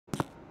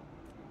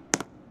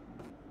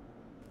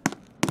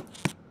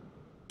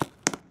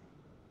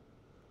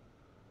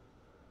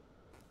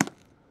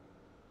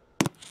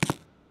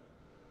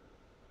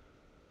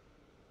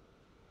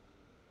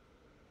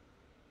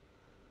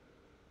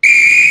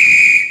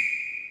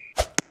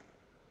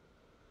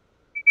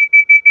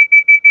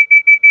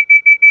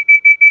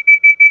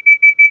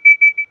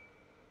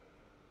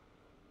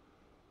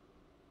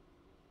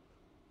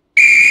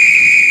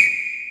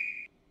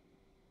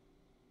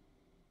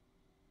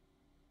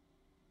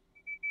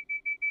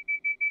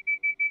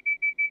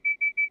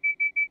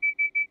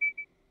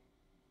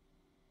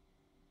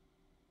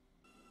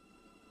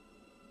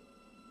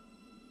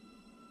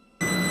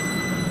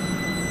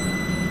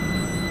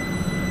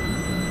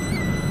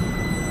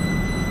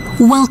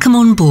Welcome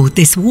on board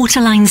this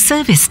Waterline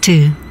service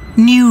to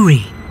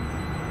Newry.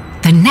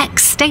 The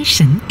next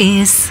station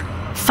is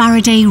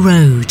Faraday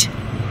Road.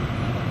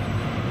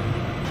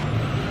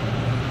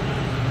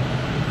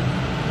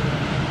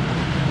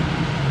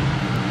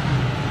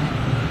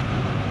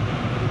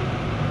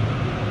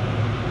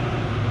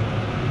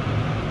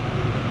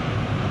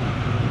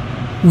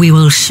 We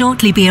will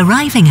shortly be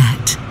arriving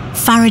at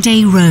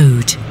Faraday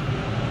Road.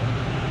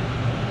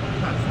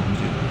 Platform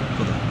 2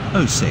 for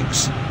the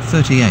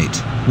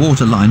 0638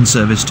 Waterline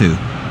service to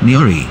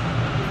Newry.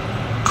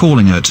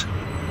 Calling at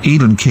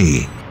Eden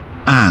Quay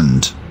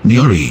and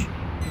Newry.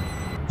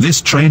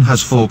 This train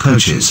has 4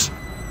 coaches.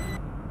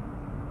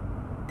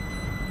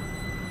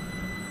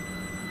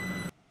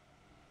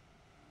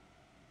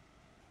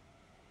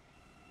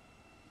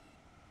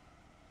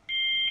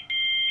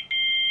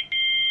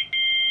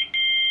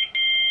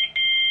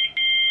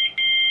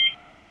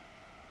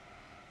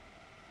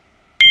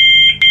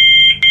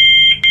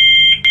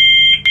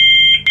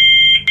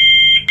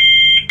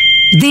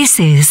 This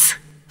is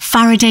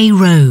Faraday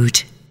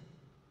Road.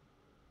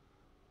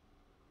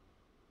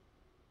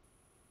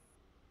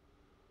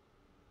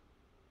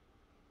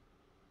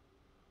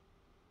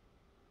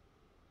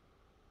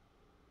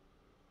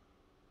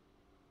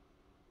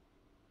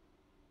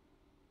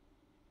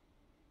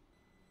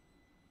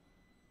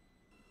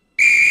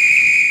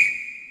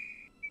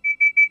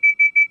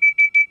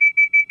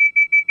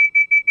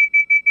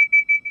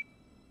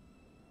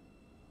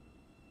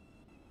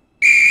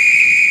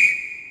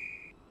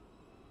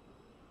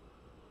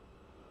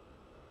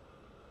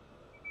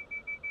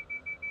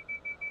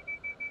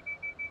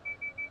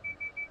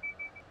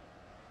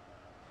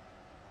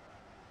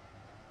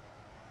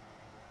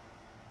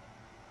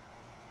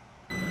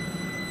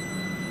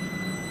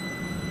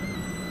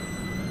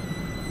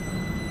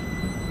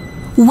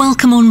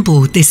 Welcome on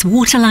board this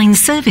Waterline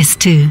service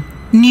to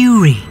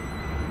Newry.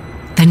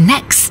 The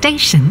next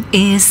station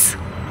is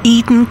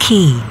Eden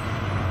Quay.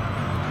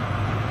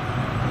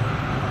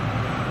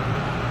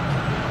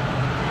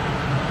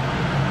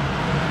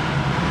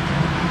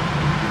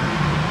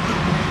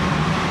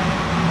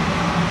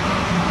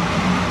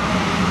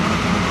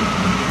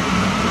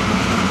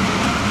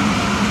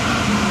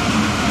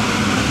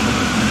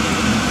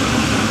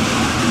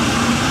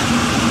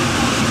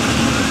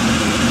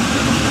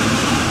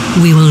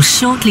 We will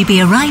shortly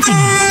be arriving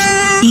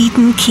at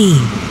Eden Quay.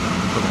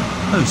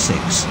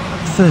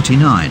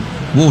 0639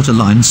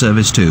 Waterline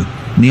service to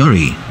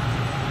Newry.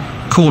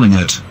 Calling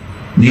at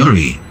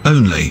Newry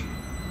only.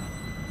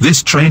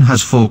 This train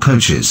has 4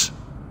 coaches.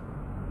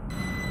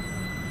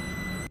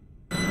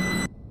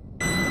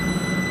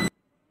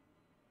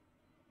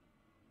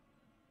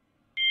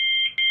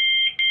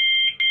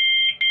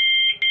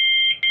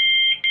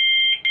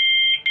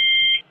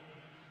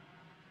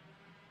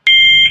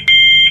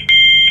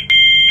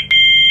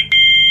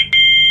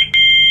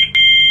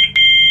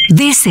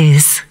 This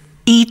is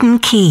Eden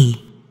Quay.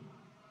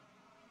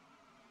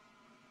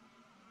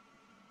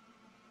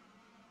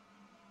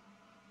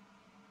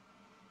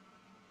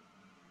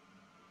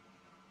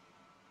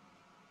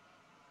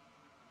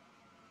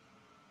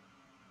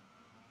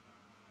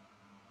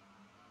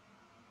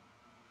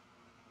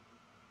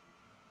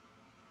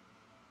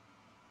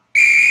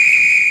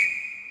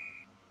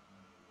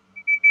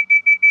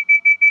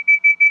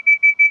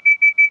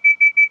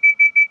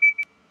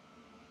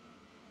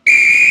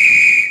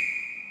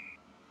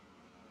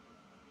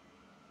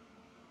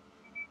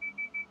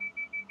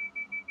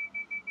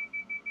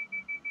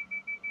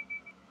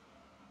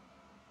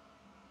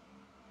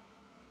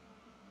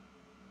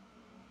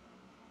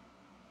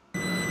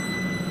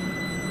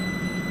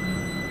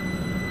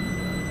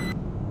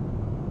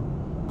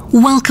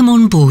 Welcome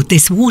on board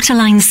this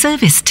Waterline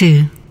service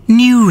to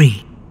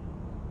Newry.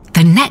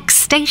 The next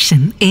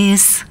station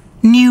is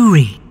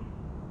Newry.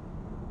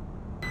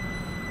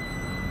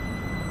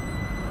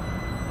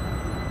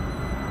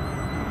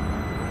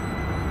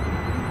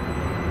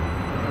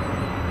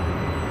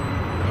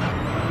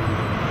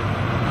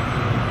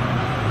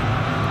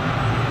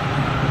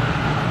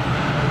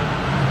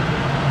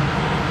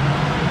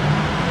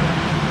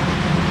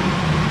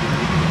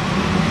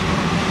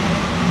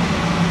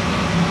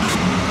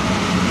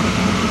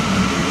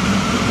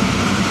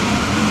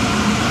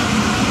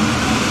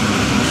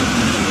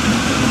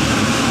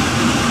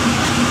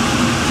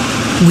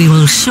 We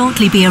will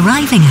shortly be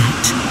arriving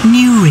at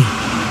Newry.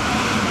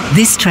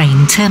 This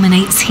train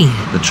terminates here.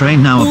 The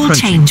train now All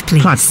approaching change,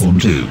 please. Platform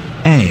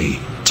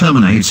 2A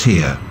terminates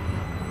here.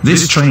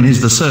 This train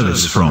is the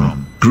service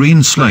from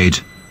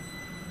Greenslade